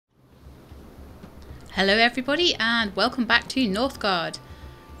Hello everybody and welcome back to Northgard,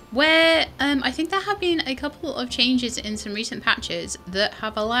 where I think there have been a couple of changes in some recent patches that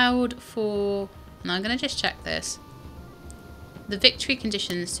have allowed for, and I'm going to just check this, the victory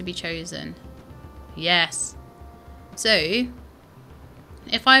conditions to be chosen. Yes. So,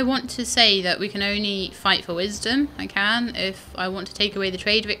 if I want to say that we can only fight for wisdom, I can. If I want to take away the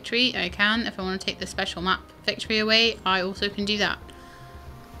trade victory, I can. If I want to take the special map victory away, I also can do that.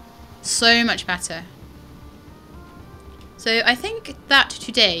 So much better. So I think that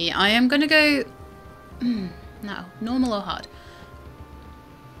today I am going to go... no, normal or hard?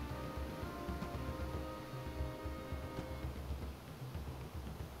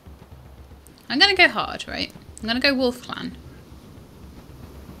 I'm going to go hard, right? I'm going to go Wolf Clan.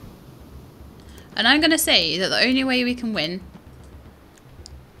 And I'm going to say that the only way we can win,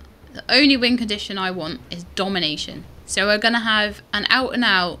 the only win condition I want is domination. So we're going to have an out and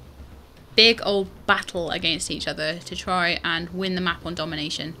out big old battle against each other to try and win the map on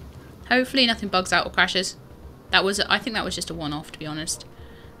domination. Hopefully nothing bugs out or crashes. I think that was just a one-off, to be honest.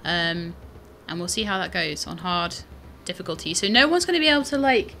 And we'll see how that goes on hard difficulty. So no one's going to be able to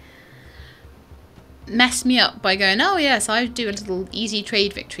like mess me up by going, oh yes, I do a little easy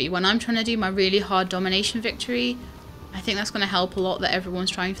trade victory when I'm trying to do my really hard domination victory. I think that's going to help a lot that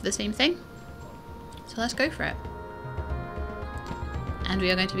everyone's trying for the same thing. So let's go for it. And we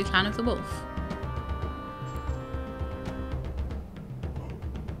are going to be Clan of the Wolf.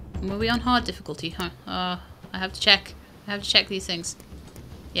 Were we on hard difficulty? Huh? I have to check. I have to check these things.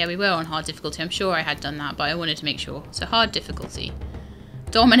 Yeah, we were on hard difficulty. I'm sure I had done that, but I wanted to make sure. So hard difficulty.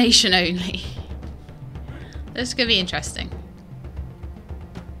 Domination only. This is going to be interesting.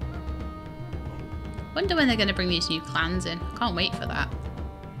 Wonder when they're going to bring these new clans in. I can't wait for that.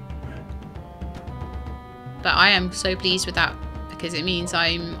 But I am so pleased with that, because it means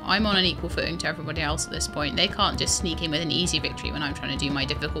I'm on an equal footing to everybody else at this point. They can't just sneak in with an easy victory when I'm trying to do my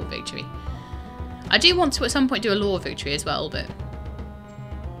difficult victory. I do want to at some point do a law victory as well, but...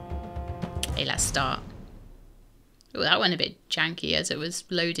 Hey, let's start. Oh, that went a bit janky as it was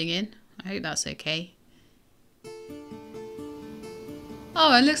loading in. I hope that's okay.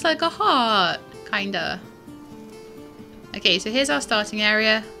 Oh, it looks like a heart, kinda. Okay, so here's our starting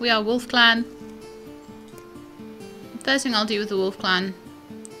area. We are Wolf Clan. First thing I'll do with the Wolf Clan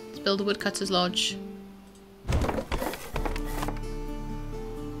is build a woodcutter's lodge.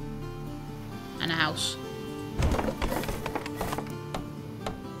 And a house.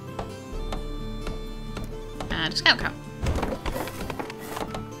 And a scout camp.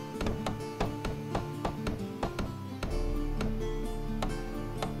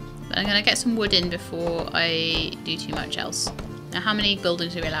 But I'm going to get some wood in before I do too much else. Now, how many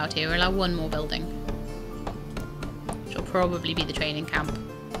buildings are we allowed here? We're allowed one more building. Which will probably be the training camp.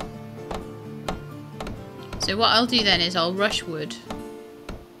 So what I'll do then is I'll rush wood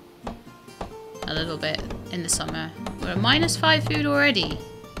a little bit in the summer. We're at -5 food already.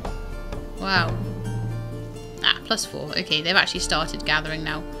 Wow. Ah, +4. Okay, they've actually started gathering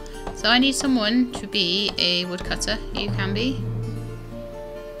now. So I need someone to be a woodcutter. You can be.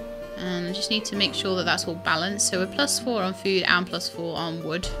 And I just need to make sure that that's all balanced. So we're +4 on food and +4 on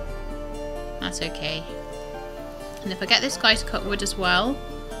wood. That's okay. And if I get this guy to cut wood as well,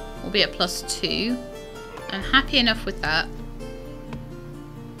 we'll be at +2. I'm happy enough with that.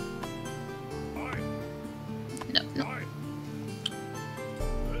 No, no.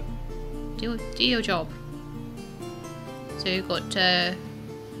 Do your job. So we've got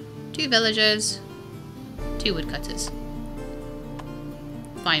 2 villagers, 2 woodcutters.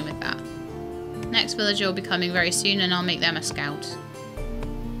 Fine with that. Next villager will be coming very soon and I'll make them a scout.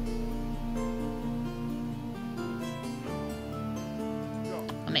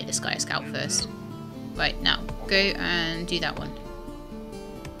 I'll make this guy a scout first. Right, now, go and do that one.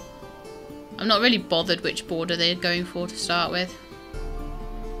 I'm not really bothered which border they're going for to start with.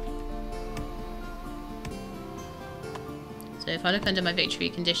 So if I look under my victory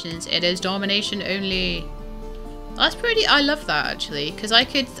conditions, it is domination only. That's pretty. I love that actually, because I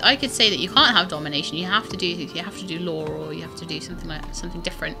could say that you can't have domination. You have to do law, or you have to do something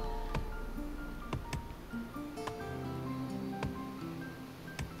different.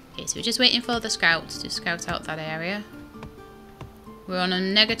 Okay, so we're just waiting for the scouts to scout out that area. We're on a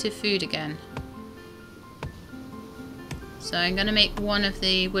negative food again. So I'm going to make one of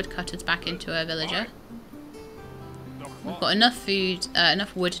the woodcutters back into a villager. We've got enough food,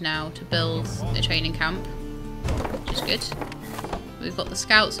 enough wood now to build a training camp, which is good. We've got the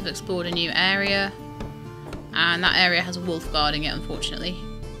scouts have explored a new area, and that area has a wolf guarding it, unfortunately.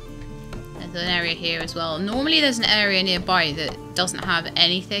 There's an area here as well. Normally there's an area nearby that doesn't have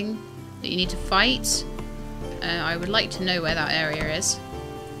anything that you need to fight. I would like to know where that area is.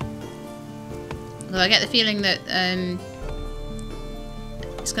 Well, I get the feeling that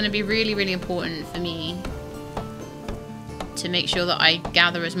it's going to be really, really important for me to make sure that I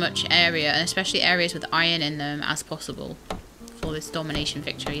gather as much area, and especially areas with iron in them, as possible for this domination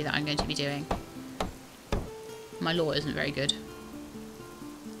victory that I'm going to be doing. My law isn't very good.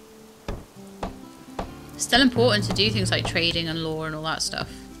 It's still important to do things like trading and law and all that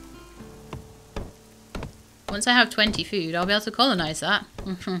stuff. Once I have 20 food, I'll be able to colonize that.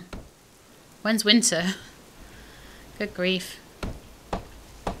 When's winter? Good grief.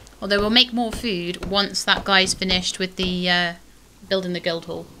 Although we'll make more food once that guy's finished with the building the guild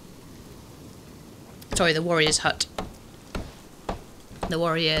hall. Sorry, the warrior's hut. The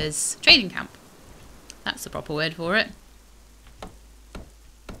warrior's trading camp. That's the proper word for it.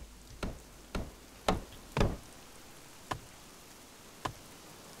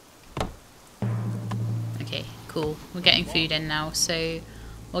 Okay, cool. We're getting food in now, so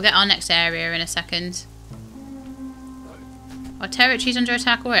we'll get our next area in a second. Our territory's under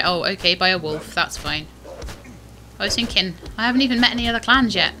attack already. Oh, okay, by a wolf. That's fine. I was thinking, I haven't even met any other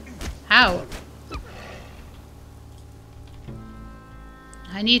clans yet. How?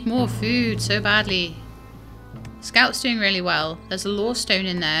 I need more food so badly. Scout's doing really well. There's a law stone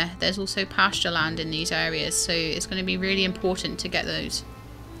in there. There's also pasture land in these areas, so it's going to be really important to get those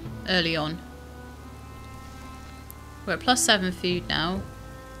early on. We're at +7 food now.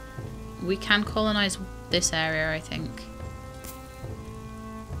 We can colonize this area, I think.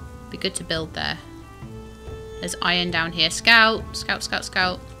 Be good to build there. There's iron down here. Scout! Scout, scout,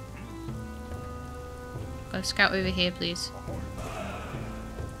 scout. Go scout over here, please.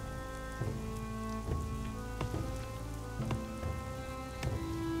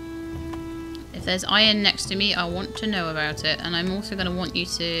 If there's iron next to me, I want to know about it. And I'm also going to want you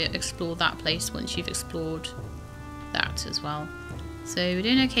to explore that place once you've explored that as well. So we're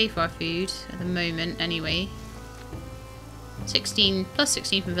doing okay for our food at the moment anyway. 16 plus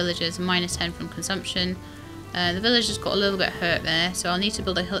 16 from villagers, -10 from consumption. The villagers got a little bit hurt there, so I'll need to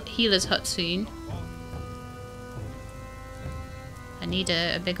build a healer's hut soon. I need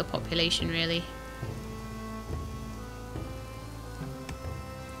a bigger population, really.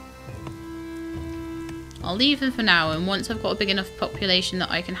 I'll leave them for now, and once I've got a big enough population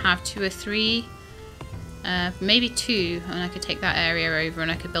that I can have 2 or 3, maybe 2, and I could take that area over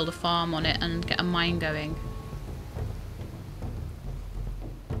and I could build a farm on it and get a mine going.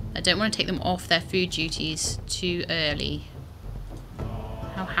 I don't want to take them off their food duties too early.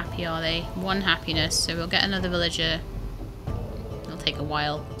 How happy are they? 1 happiness, so we'll get another villager. It'll take a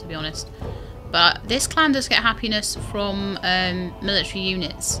while, to be honest. But this clan does get happiness from military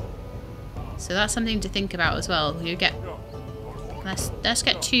units. So that's something to think about as well. You get... Let's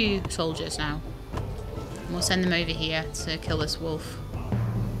get 2 soldiers now. And we'll send them over here to kill this wolf.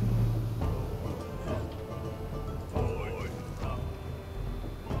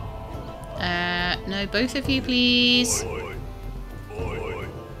 No, both of you, please.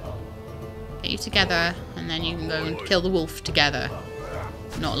 Get you together, and then you can go and kill the wolf together.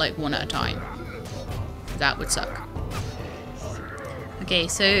 Not like one at a time. That would suck. Okay,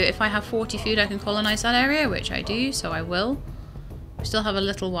 so if I have 40 food, I can colonize that area, which I do, so I will. We still have a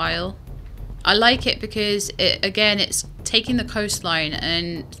little while. I like it because, again, it's taking the coastline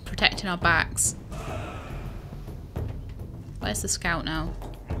and protecting our backs. Where's the scout now?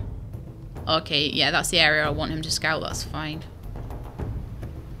 Okay, yeah, that's the area I want him to scout, that's fine.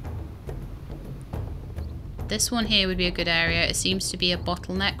 This one here would be a good area. It seems to be a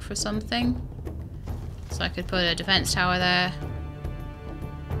bottleneck for something. So I could put a defense tower there.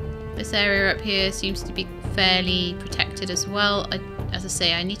 This area up here seems to be fairly protected as well. As I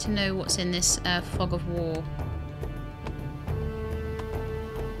say, I need to know what's in this fog of war.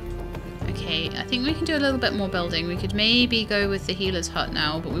 Okay, I think we can do a little bit more building. We could maybe go with the healer's hut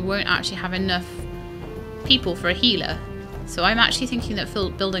now, but we won't actually have enough people for a healer. So I'm actually thinking that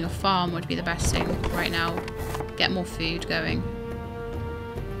building a farm would be the best thing right now. Get more food going.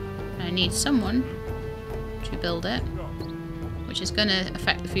 I need someone to build it, which is going to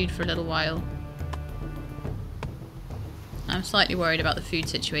affect the food for a little while. I'm slightly worried about the food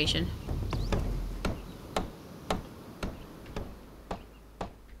situation.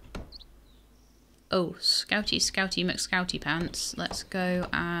 Oh, Scouty, Scouty, McScouty pants. Let's go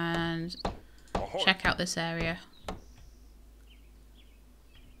and check out this area.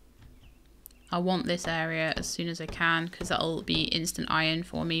 I want this area as soon as I can because that'll be instant iron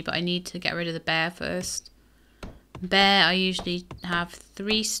for me, but I need to get rid of the bear first. Bear, I usually have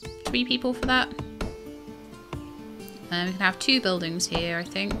three people for that. We can have 2 buildings here, I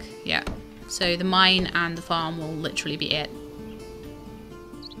think. Yeah. So the mine and the farm will literally be it.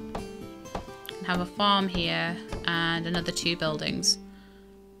 We can have a farm here and another 2 buildings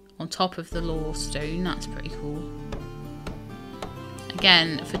on top of the law stone. That's pretty cool.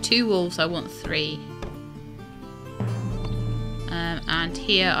 Again, for 2 wolves, I want 3. And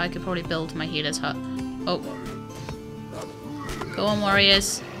here I could probably build my healer's hut. Oh. Go on,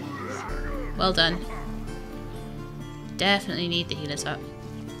 warriors. Well done. Definitely need the healer's hut.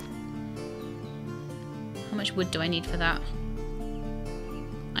 How much wood do I need for that?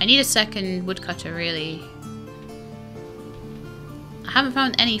 I need a second woodcutter, really. I haven't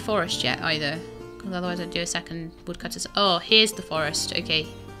found any forest yet, either. Because otherwise I'd do a second woodcutter's... Oh, here's the forest. Okay.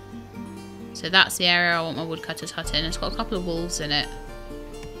 So that's the area I want my woodcutter's hut in. It's got a couple of wolves in it.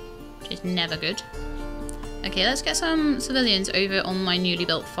 Which is never good. Okay, let's get some civilians over on my newly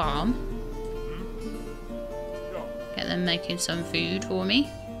built farm. Get them making some food for me.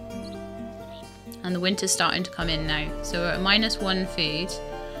 And the winter's starting to come in now. So we're at -1 food.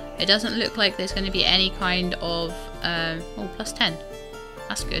 It doesn't look like there's going to be any kind of... oh, +10.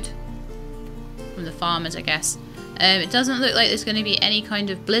 That's good. From the farmers, I guess. It doesn't look like there's going to be any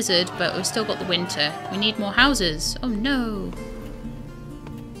kind of blizzard, but we've still got the winter. We need more houses. Oh no!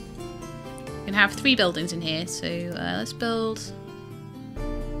 We can have 3 buildings in here, so let's build...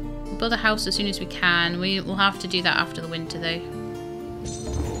 We'll build a house as soon as we can. We will have to do that after the winter, though.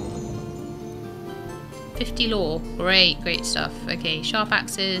 50 law. Great, great stuff. Okay, sharp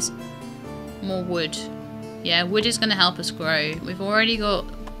axes. More wood. Yeah, wood is going to help us grow. We've already got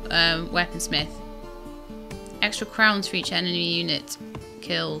weaponsmith. Extra crowns for each enemy unit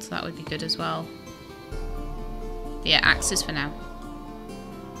killed. That would be good as well. But yeah, axes for now.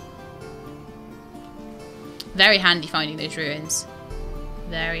 Very handy finding those ruins.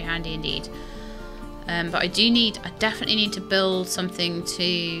 Very handy indeed. But I definitely need to build something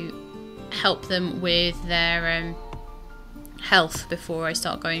to help them with their health before I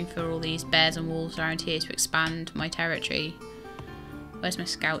start going for all these bears and wolves around here to expand my territory. Where's my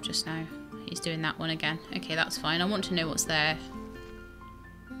scout just now? He's doing that one again. Okay, that's fine. I want to know what's there.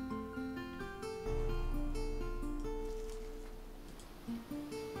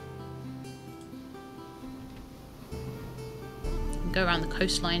 Go around the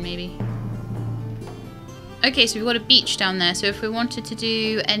coastline maybe. Okay, so we've got a beach down there. So if we wanted to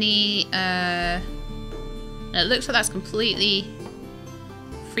do any... it looks like that's completely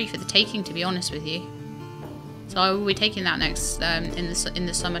free for the taking, to be honest with you. So I will be taking that next in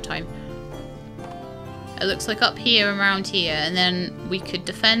the summertime. It looks like up here and around here, and then we could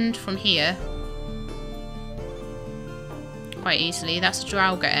defend from here quite easily. That's a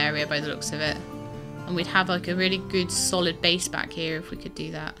Drougr area by the looks of it. And we'd have like a really good solid base back here if we could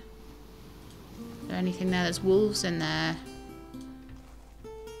do that. Is there anything there? There's wolves in there.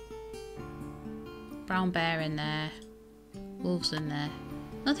 Brown bear in there. Wolves in there.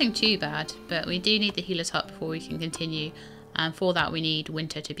 Nothing too bad, but we do need the healer's hut before we can continue. And for that we need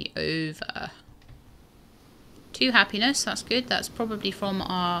winter to be over. 2 happiness, that's good. That's probably from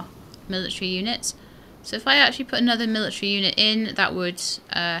our military units. So if I actually put another military unit in, that would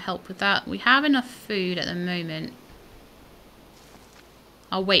help with that. We have enough food at the moment.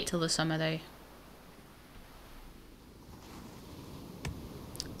 I'll wait till the summer though.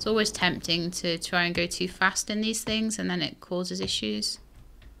 It's always tempting to try and go too fast in these things and then it causes issues.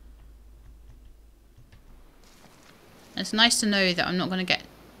 It's nice to know that I'm not going to get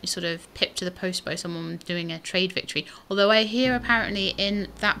sort of pipped to the post by someone doing a trade victory. Although I hear apparently in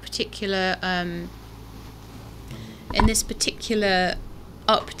that particular in this particular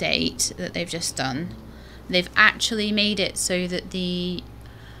update that they've just done, they've actually made it so that the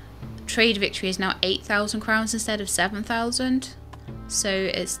trade victory is now 8,000 crowns instead of 7,000. So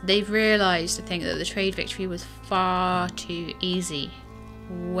they've realised, I think, that the trade victory was far too easy.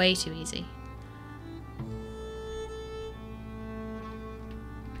 Way too easy.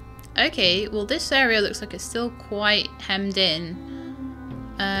 Okay, well this area looks like it's still quite hemmed in.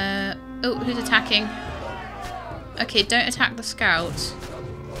 Oh, who's attacking? Okay, don't attack the scout.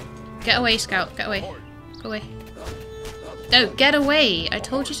 Get away, scout. Get away. Go away. No, get away! I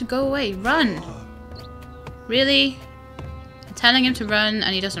told you to go away. Run! Really? I'm telling him to run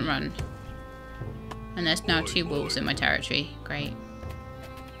and he doesn't run. And there's now 2 wolves in my territory. Great.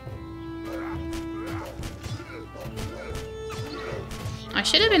 I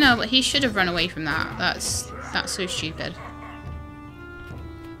should have been able... He should have run away from that. That's so stupid.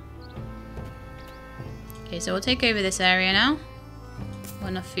 Okay, so we'll take over this area now. Got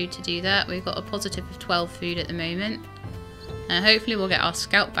enough food to do that. We've got a positive of 12 food at the moment. And hopefully we'll get our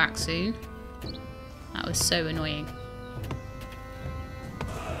scout back soon. That was so annoying.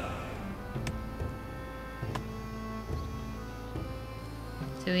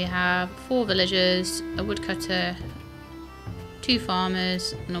 So we have 4 villagers, a woodcutter, 2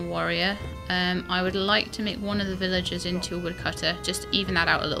 farmers and a warrior. I would like to make one of the villagers into a woodcutter, just to even that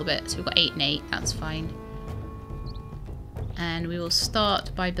out a little bit. So we've got 8 and 8, that's fine. And we will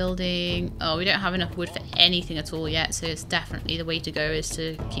start by building... Oh, we don't have enough wood for anything at all yet, so it's definitely the way to go is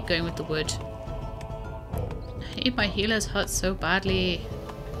to keep going with the wood. I hate my healer's hut so badly.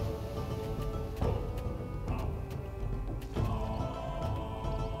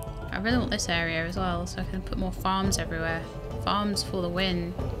 I really want this area as well, so I can put more farms everywhere. Farms for the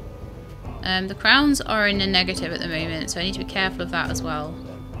win. The crowns are in a negative at the moment, so I need to be careful of that as well.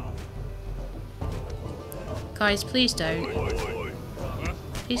 Guys, please don't.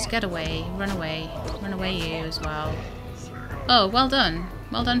 Please get away. Run away. Run away you as well. Oh, well done.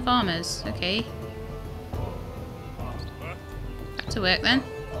 Well done, farmers. Okay. Back to work then.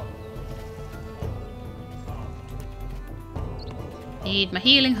 Need my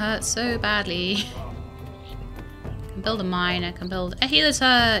healing hut so badly. I can build a mine. I can build a healer's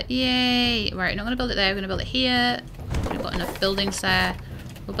hut. Yay! Right, not going to build it there. We're going to build it here. We've got enough buildings there.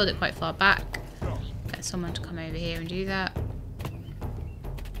 We'll build it quite far back. Get someone to come over here and do that.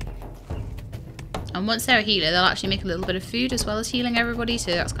 And once they're a healer, they'll actually make a little bit of food as well as healing everybody,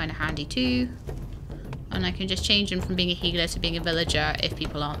 so that's kind of handy too. And I can just change them from being a healer to being a villager if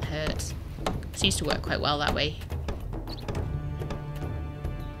people aren't hurt. Seems to work quite well that way.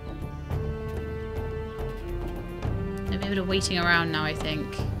 A bit of waiting around now, I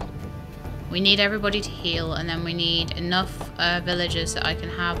think. We need everybody to heal, and then we need enough villagers that I can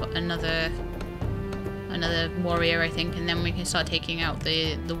have another warrior, I think, and then we can start taking out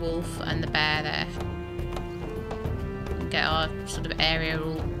the wolf and the bear there. Get our sort of area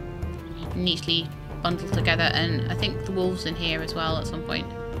all neatly bundled together, and I think the wolf's in here as well at some point.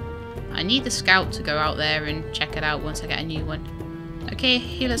 I need the scout to go out there and check it out once I get a new one. Okay,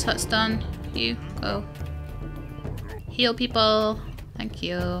 healer's hut's done. You, go. Heal people. Thank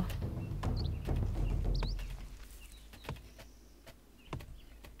you.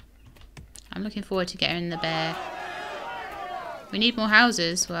 I'm looking forward to getting the bear. We need more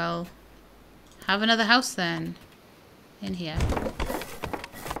houses. Well, have another house then. In here.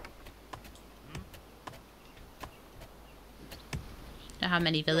 Don't have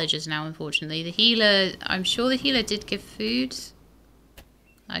many villagers now, unfortunately. The healer, I'm sure the healer did give food.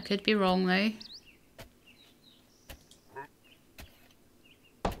 I could be wrong though.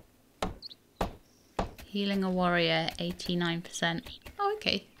 Healing a warrior, 89%. Oh,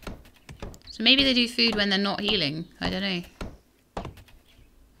 okay. So maybe they do food when they're not healing. I don't know.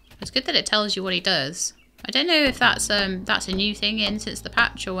 It's good that it tells you what he does. I don't know if that's a new thing in since the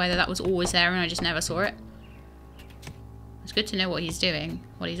patch or whether that was always there and I just never saw it. It's good to know what he's doing,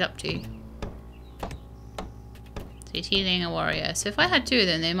 what he's up to. So he's healing a warrior. So if I had 2 of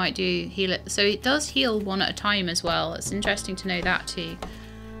them, they might do heal it. So it does heal one at a time as well. It's interesting to know that too.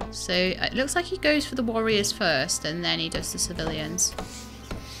 So it looks like he goes for the warriors first and then he does the civilians.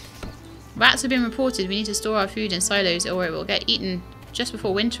 Rats have been reported. We need to store our food in silos or it will get eaten just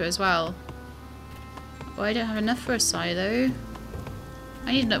before winter as well. Oh, I don't have enough for a silo.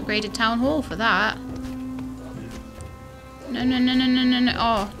 I need an upgraded town hall for that. No, no, no, no, no, no, no.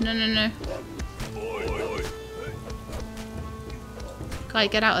 Oh, no, no, no. Guy,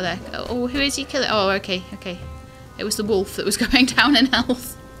 get out of there. Oh, who is he killing? Oh, okay, okay. It was the wolf that was going down in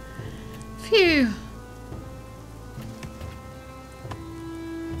health. Phew.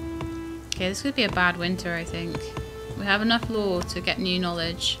 Okay, this could be a bad winter, I think. We have enough lore to get new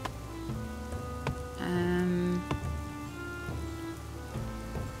knowledge.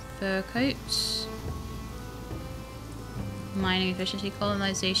 Fur coats. Mining efficiency,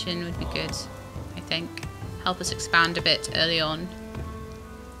 colonization would be good, I think. Help us expand a bit early on.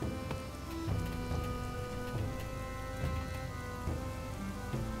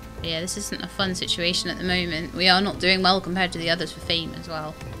 But yeah, this isn't a fun situation at the moment. We are not doing well compared to the others for fame as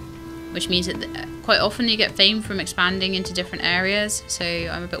well. Which means that quite often you get fame from expanding into different areas, so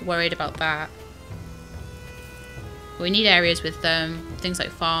I'm a bit worried about that. We need areas with things like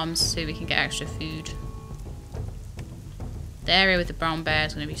farms so we can get extra food. The area with the brown bear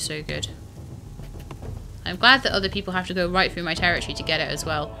is going to be so good. I'm glad that other people have to go right through my territory to get it as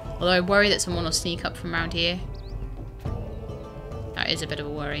well. Although I worry that someone will sneak up from around here. That is a bit of a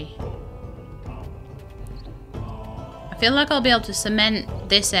worry. I feel like I'll be able to cement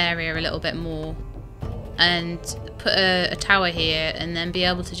this area a little bit more. And put a tower here and then be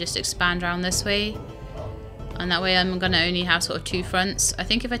able to just expand around this way. And that way I'm going to only have sort of 2 fronts. I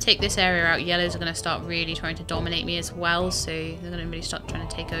think if I take this area out, yellows are going to start really trying to dominate me as well. So they're going to really start trying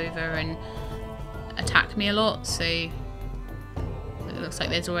to take over and attack me a lot. So It looks like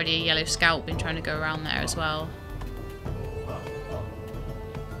there's already a yellow scout been trying to go around there as well.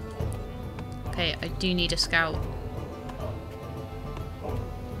 Okay, I do need a scout.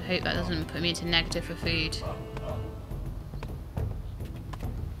 I hope that doesn't put me into negative for food.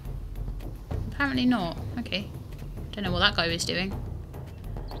 Apparently not. Okay. Don't know what that guy was doing.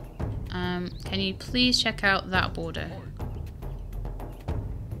 Can you please check out that border?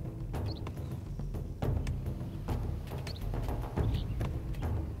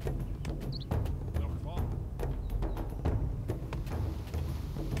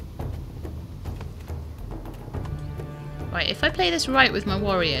 Right, if I play this right with my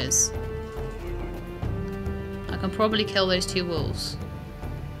warriors, I can probably kill those 2 wolves.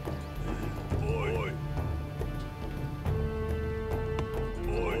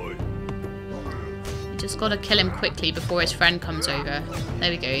 Just gotta kill him quickly before his friend comes over. There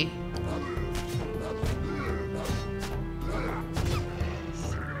we go.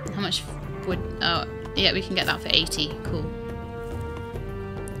 How much would... oh, yeah, we can get that for 80. Cool.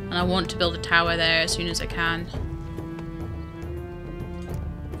 And I want to build a tower there as soon as I can.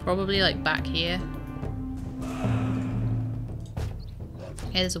 Probably like back here.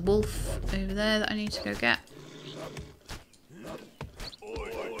 Okay, there's a wolf over there that I need to go get.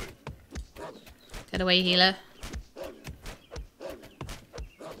 Get away, healer.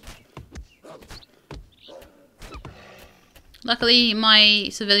 Luckily, my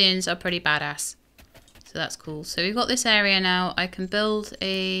civilians are pretty badass. So that's cool. So we've got this area now. I can build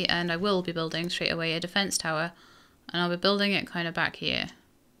a, and I will be building straight away, a defense tower. And I'll be building it kind of back here.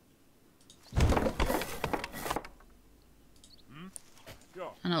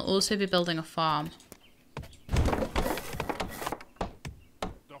 And I'll also be building a farm.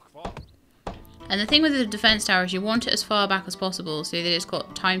 And the thing with the defense tower is you want it as far back as possible so that it's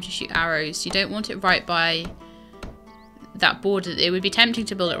got time to shoot arrows. You don't want it right by that border. It would be tempting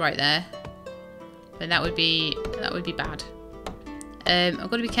to build it right there, but that would be bad. I've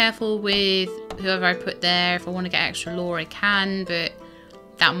got to be careful with whoever I put there. If I want to get extra lore, I can, but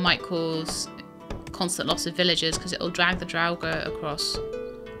that might cause constant loss of villagers because it'll drag the Draugr across,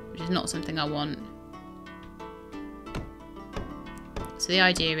 which is not something I want. So the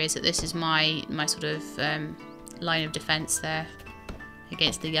idea is that this is my sort of line of defense there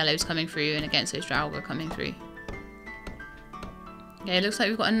against the yellows coming through and against those Draugr coming through. Okay, it looks like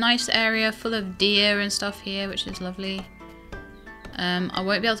we've got a nice area full of deer and stuff here, which is lovely. I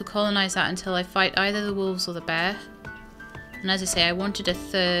won't be able to colonize that until I fight either the wolves or the bear. And as I say, I wanted a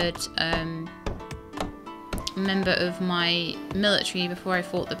third member of my military before I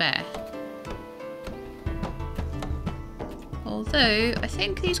fought the bear. Although, I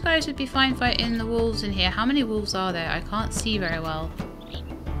think these guys would be fine fighting the wolves in here. How many wolves are there? I can't see very well.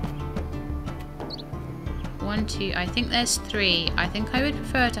 1, 2, I think there's 3. I think I would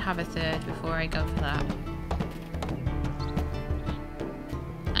prefer to have a third before I go for that.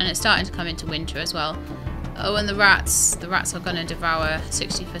 And it's starting to come into winter as well. Oh, and the rats are going to devour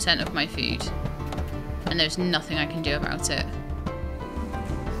 60% of my food. And there's nothing I can do about it.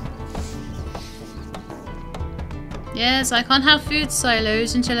 Yes, I can't have food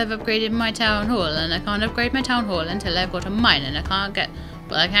silos until I've upgraded my town hall, and I can't upgrade my town hall until I've got a mine, and I can't get...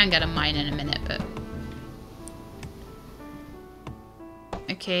 well, I can get a mine in a minute, but...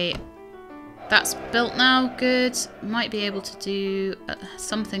 okay, that's built now, good. Might be able to do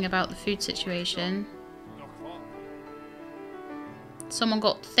something about the food situation. Someone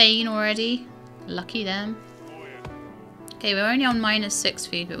got Thane already. Lucky them. Okay, we're only on -6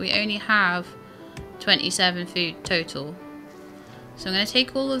 food, but we only have 27 food total. So I'm going to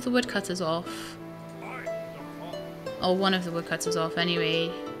take all of the woodcutters off. Or one of the woodcutters off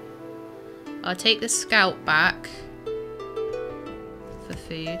anyway. I'll take the scout back for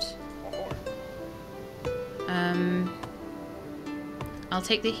food. I'll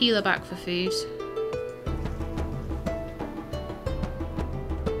take the healer back for food.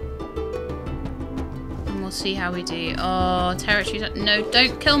 And we'll see how we do. Oh, territory. No,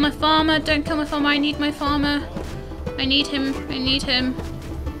 don't kill my farmer. Don't kill my farmer. I need my farmer. I need him. I need him.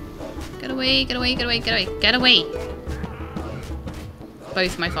 Get away, get away, get away, get away. Get away.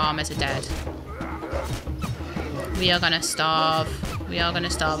 Both my farmers are dead. We are gonna starve. We are gonna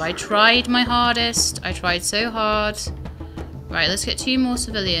starve. I tried my hardest. I tried so hard. Right, let's get 2 more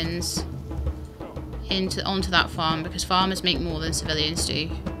civilians onto that farm, because farmers make more than civilians do.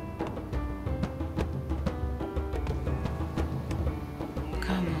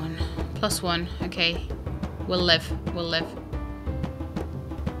 Come on. +1. Okay. We'll live. We'll live.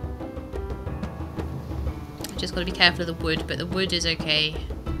 Just gotta be careful of the wood, but the wood is okay.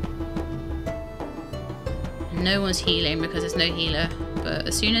 No one's healing because there's no healer. but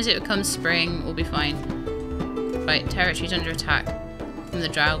as soon as it becomes spring, we'll be fine. Right, territory's under attack from the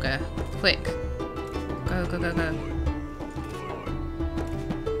Draugr. Quick. Go, go, go, go.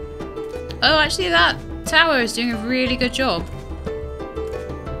 Oh, actually that tower is doing a really good job.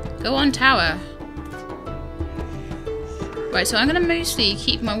 Go on, tower. Right, so I'm going to mostly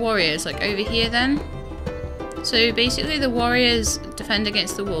keep my warriors like over here then. So basically the warriors defend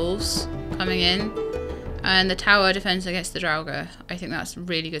against the wolves coming in, and the tower defends against the Draugr. I think that's a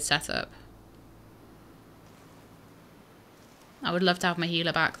really good setup. I would love to have my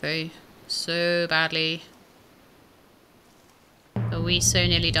healer back though, so badly. But we so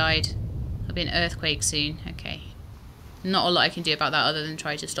nearly died. There'll be an earthquake soon. Okay. Not a lot I can do about that other than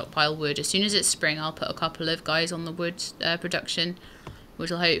try to stockpile wood. As soon as it's spring, I'll put a couple of guys on the wood production, which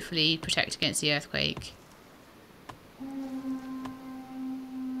will hopefully protect against the earthquake.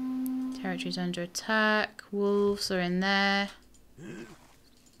 Territory's under attack. Wolves are in there.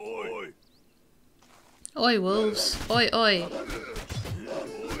 Oi! Oi, wolves. Oi, oi.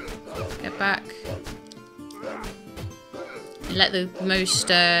 Get back. And let the most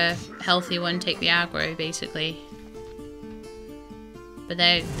healthy one take the aggro, basically. But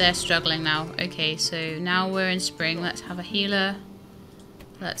they're struggling now. Okay, so now we're in spring. Let's have a healer.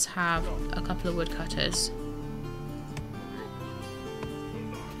 Let's have a couple of woodcutters.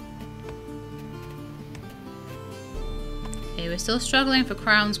 Okay, we're still struggling for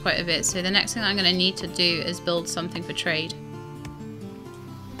crowns quite a bit, so the next thing I'm going to need to do is build something for trade.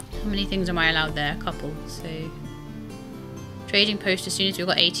 How many things am I allowed there? A couple. So trading post, as soon as we've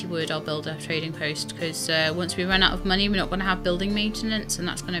got 80 wood, I'll build a trading post, because once we run out of money, we're not going to have building maintenance, and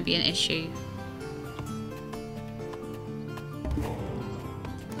that's going to be an issue.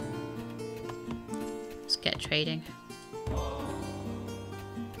 Let's get trading.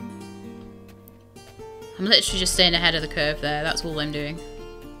 I'm literally just staying ahead of the curve there, that's all I'm doing.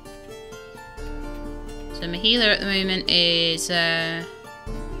 So my healer at the moment is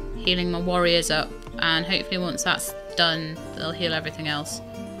healing my warriors up, and hopefully once that's done, they'll heal everything else.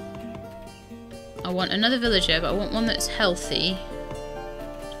 I want another villager, but I want one that's healthy.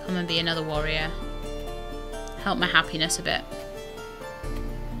 Come and be another warrior. Help my happiness a bit.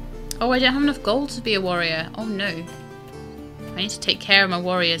 Oh, I don't have enough gold to be a warrior. Oh no. I need to take care of my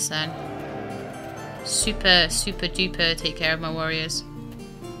warriors then. Super, super duper take care of my warriors.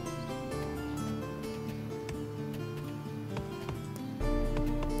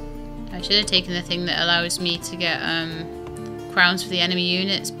 I should have taken the thing that allows me to get crowns for the enemy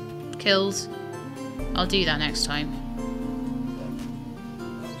units killed. I'll do that next time.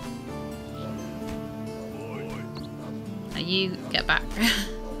 Now you get back.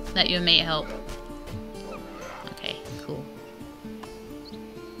 Let your mate help. Okay, cool.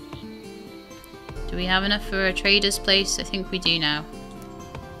 Do we have enough for a trader's place? I think we do now.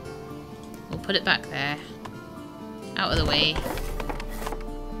 We'll put it back there. Out of the way.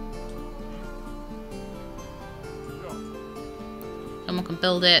 Someone can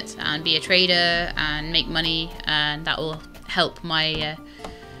build it and be a trader and make money, and that will help my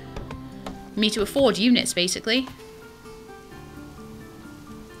me to afford units, basically.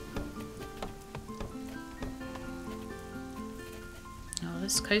 Oh,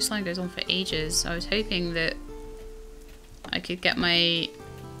 this coastline goes on for ages. I was hoping that I could get my...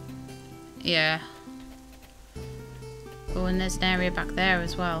 yeah. Oh, and there's an area back there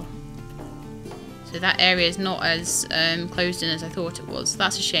as well. So that area is not as closed in as I thought it was.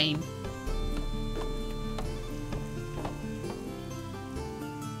 That's a shame.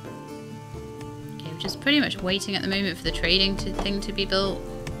 Okay, we're just pretty much waiting at the moment for the trading thing to be built.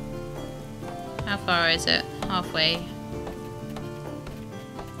 How far is it? Halfway.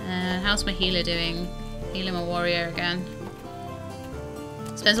 How's my healer doing? Healing my warrior again.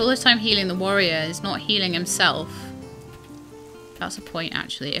 Spends all his time healing the warrior. He's not healing himself. That's a point,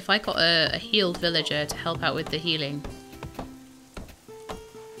 actually. If I got a healed villager to help out with the healing,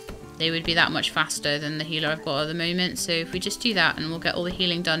 they would be that much faster than the healer I've got at the moment. So if we just do that, and we'll get all the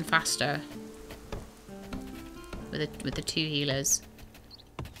healing done faster with the two healers.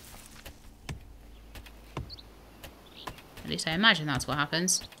 At least I imagine that's what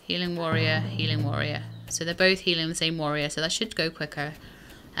happens. Healing warrior, healing warrior. So they're both healing the same warrior, so that should go quicker.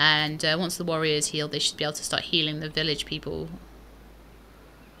 And once the warrior is healed, they should be able to start healing the village people.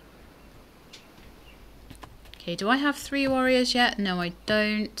 Okay, do I have 3 warriors yet? No, I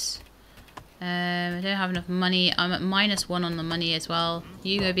don't. I don't have enough money. I'm at -1 on the money as well.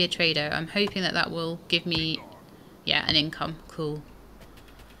 You go be a trader. I'm hoping that that will give me, yeah, an income. Cool.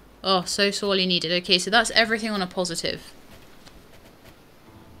 Oh, so sorely needed. Okay, so that's everything on a positive.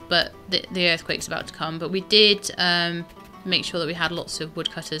 But the earthquake's about to come. But we did make sure that we had lots of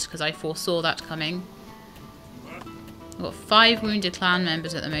woodcutters because I foresaw that coming. We've got 5 wounded clan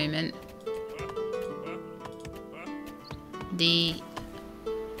members at the moment. The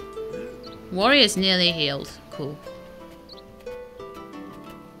warrior's nearly healed. Cool.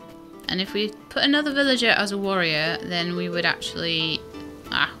 And if we put another villager as a warrior, then we would actually...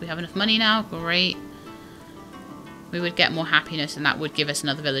 we have enough money now. Great. We would get more happiness and that would give us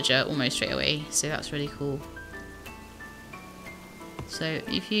another villager almost straight away. So that's really cool. So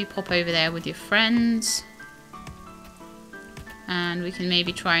if you pop over there with your friends... And we can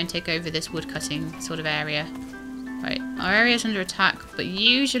maybe try and take over this woodcutting sort of area. Right, our area is under attack, but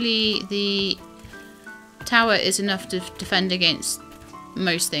usually the tower is enough to defend against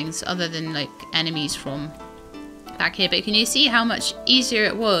most things other than like enemies from back here. But can you see how much easier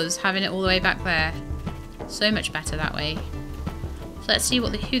it was having it all the way back there? So much better that way. So let's see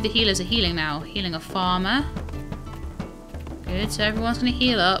what who the healers are healing now. Healing a farmer. Good, so everyone's going to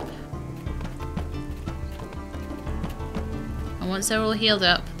heal up. And once they're all healed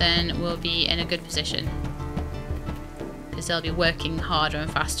up, then we'll be in a good position. Because they'll be working harder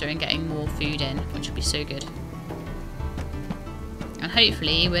and faster and getting more food in, which will be so good. And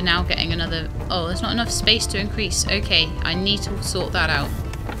hopefully we're now getting another... Oh, there's not enough space to increase. Okay, I need to sort that out.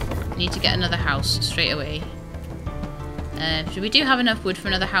 I need to get another house straight away. So we do have enough wood for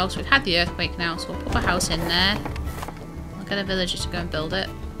another house. We've had the earthquake now, so we'll pop a house in there. I'll get a villager to go and build it.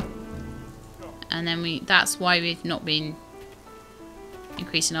 And then that's why we've not been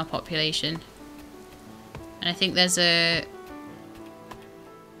increasing our population. And I think there's a...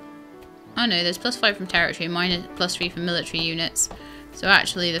 Oh no, there's +5 from territory, minus +3 from military units. So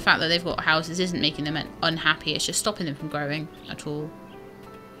actually the fact that they've got houses isn't making them unhappy, it's just stopping them from growing at all.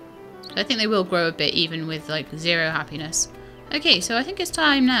 So I think they will grow a bit even with like 0 happiness. Okay, so I think it's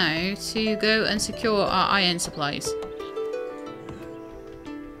time now to go and secure our iron supplies.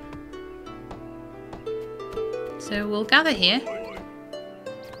 So we'll gather here.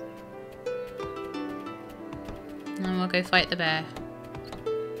 And then we'll go fight the bear.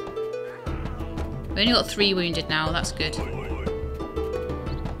 We've only got 3 wounded now, that's good.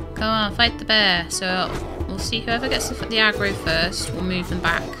 Come on, fight the bear. So we'll see whoever gets the aggro first, we'll move them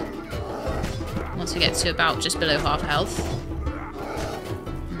back. Once we get to about just below half health.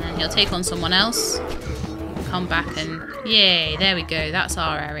 And then he'll take on someone else. Come back and... Yay, there we go, that's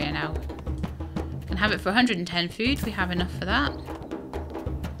our area now. We can have it for 110 food, we have enough for that.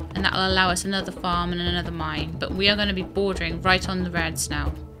 And that'll allow us another farm and another mine. But we are going to be bordering right on the reds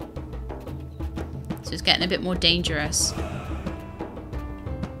now. So it's getting a bit more dangerous.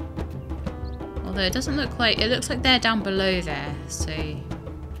 Although it doesn't look like... It looks like they're down below there. So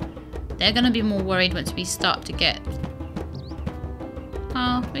they're going to be more worried once we start to get...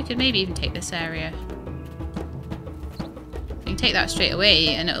 Oh, we could maybe even take this area. We can take that straight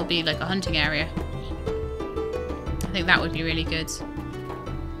away and it'll be like a hunting area. I think that would be really good.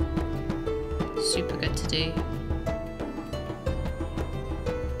 Super good to do.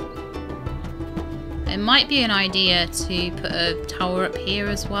 It might be an idea to put a tower up here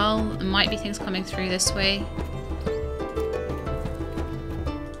as well. There might be things coming through this way.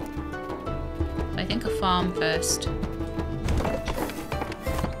 I think a farm first.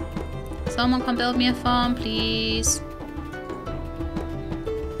 Someone come build me a farm, please.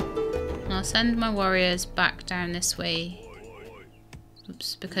 And I'll send my warriors back down this way.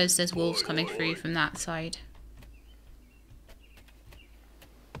 Oops, because there's wolves coming through from that side.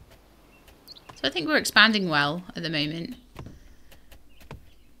 So I think we're expanding well at the moment.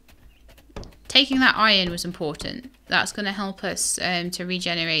 Taking that iron was important. That's going to help us to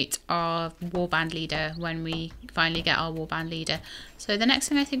regenerate our warband leader when we finally get our warband leader. So the next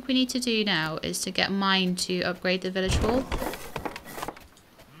thing I think we need to do now is to get mine to upgrade the village wall.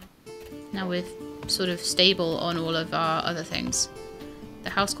 Now we're sort of stable on all of our other things. The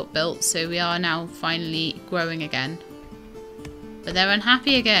house got built, so we are now finally growing again. But they're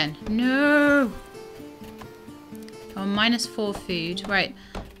unhappy again. No! Oh, -4 food. Right.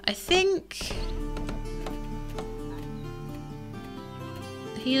 I think...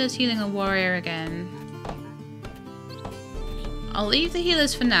 The healer's healing a warrior again. I'll leave the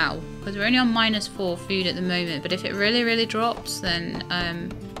healers for now, because we're only on -4 food at the moment. But if it really, really drops, then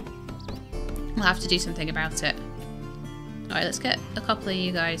we'll have to do something about it. Alright, let's get a couple of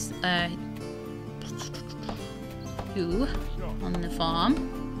you guys on the farm,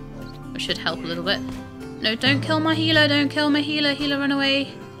 which should help a little bit. No, don't kill my healer, don't kill my healer. Healer, run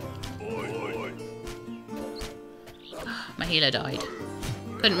away. My healer died.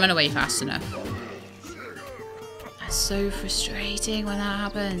 Couldn't run away fast enough. That's so frustrating when that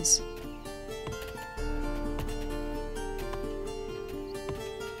happens.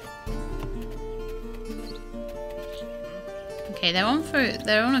 Okay, they're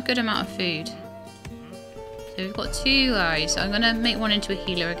on a good amount of food. So we've got 2 guys. I'm gonna make one into a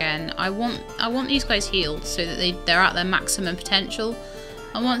healer again. I want these guys healed so that they're at their maximum potential.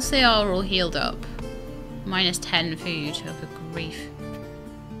 And once they are all healed up, minus 10 food. Oh, good grief.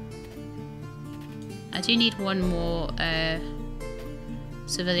 I do need one more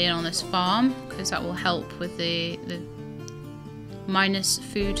civilian on this farm because that will help with the minus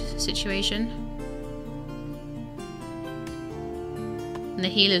food situation. And the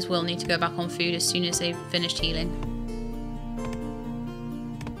healers will need to go back on food as soon as they've finished healing.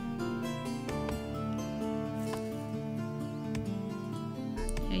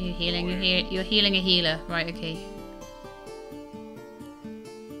 Are you healing? You're healing a healer. Right, okay.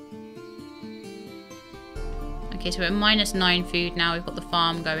 Okay, so we're at minus 9 food now. We've got the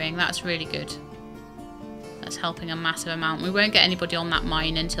farm going. That's really good. That's helping a massive amount. We won't get anybody on that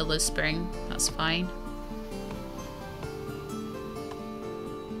mine until the spring. That's fine.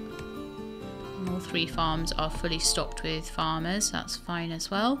 All 3 farms are fully stocked with farmers. That's fine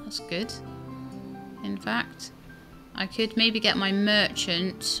as well. That's good. In fact, I could maybe get my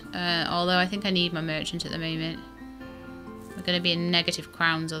merchant, although I think I need my merchant at the moment. We're going to be in negative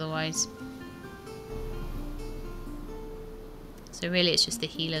crowns otherwise. So really it's just the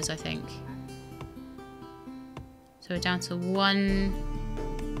healers, I think. So we're down to 1.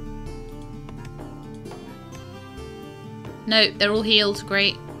 No, they're all healed.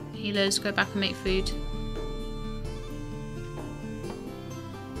 Great. Healers, go back and make food.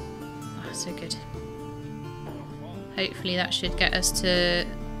 Oh, so good. Hopefully that should get us to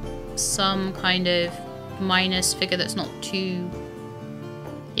some kind of minus figure that's not too...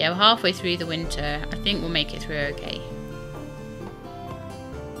 Yeah, we're halfway through the winter. I think we'll make it through okay.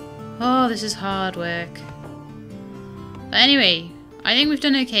 Oh, this is hard work. But anyway, I think we've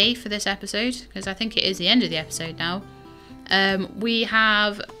done okay for this episode, because I think it is the end of the episode now. We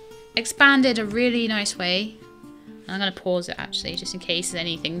have expanded a really nice way. I'm going to pause it actually, just in case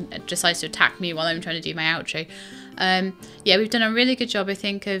anything decides to attack me while I'm trying to do my outro. Yeah, we've done a really good job, I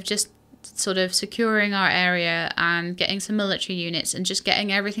think, of just sort of securing our area and getting some military units and just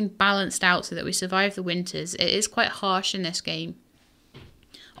getting everything balanced out so that we survive the winters. It is quite harsh in this game.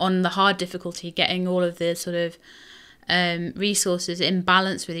 On the hard difficulty, getting all of the sort of resources in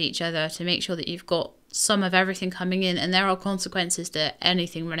balance with each other to make sure that you've got some of everything coming in, and there are consequences to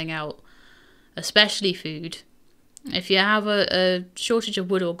anything running out, especially food. If you have a shortage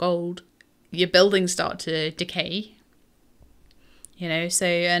of wood or gold, your buildings start to decay, you know. So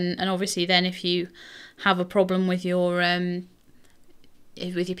and obviously then if you have a problem with your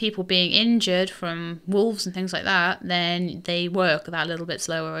people being injured from wolves and things like that, then they work that little bit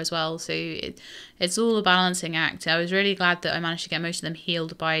slower as well. So it's all a balancing act. I was really glad that I managed to get most of them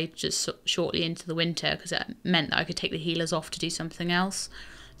healed by just shortly into the winter, because it meant that I could take the healers off to do something else.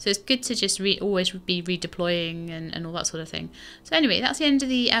 So it's good to just always be redeploying and all that sort of thing. So anyway, that's the end of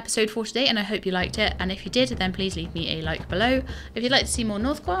the episode for today, and I hope you liked it. And if you did, then please leave me a like below. If you'd like to see more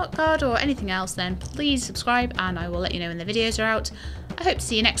Northgard or anything else, then please subscribe, and I will let you know when the videos are out. I hope to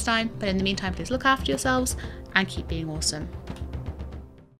see you next time, but in the meantime, please look after yourselves and keep being awesome.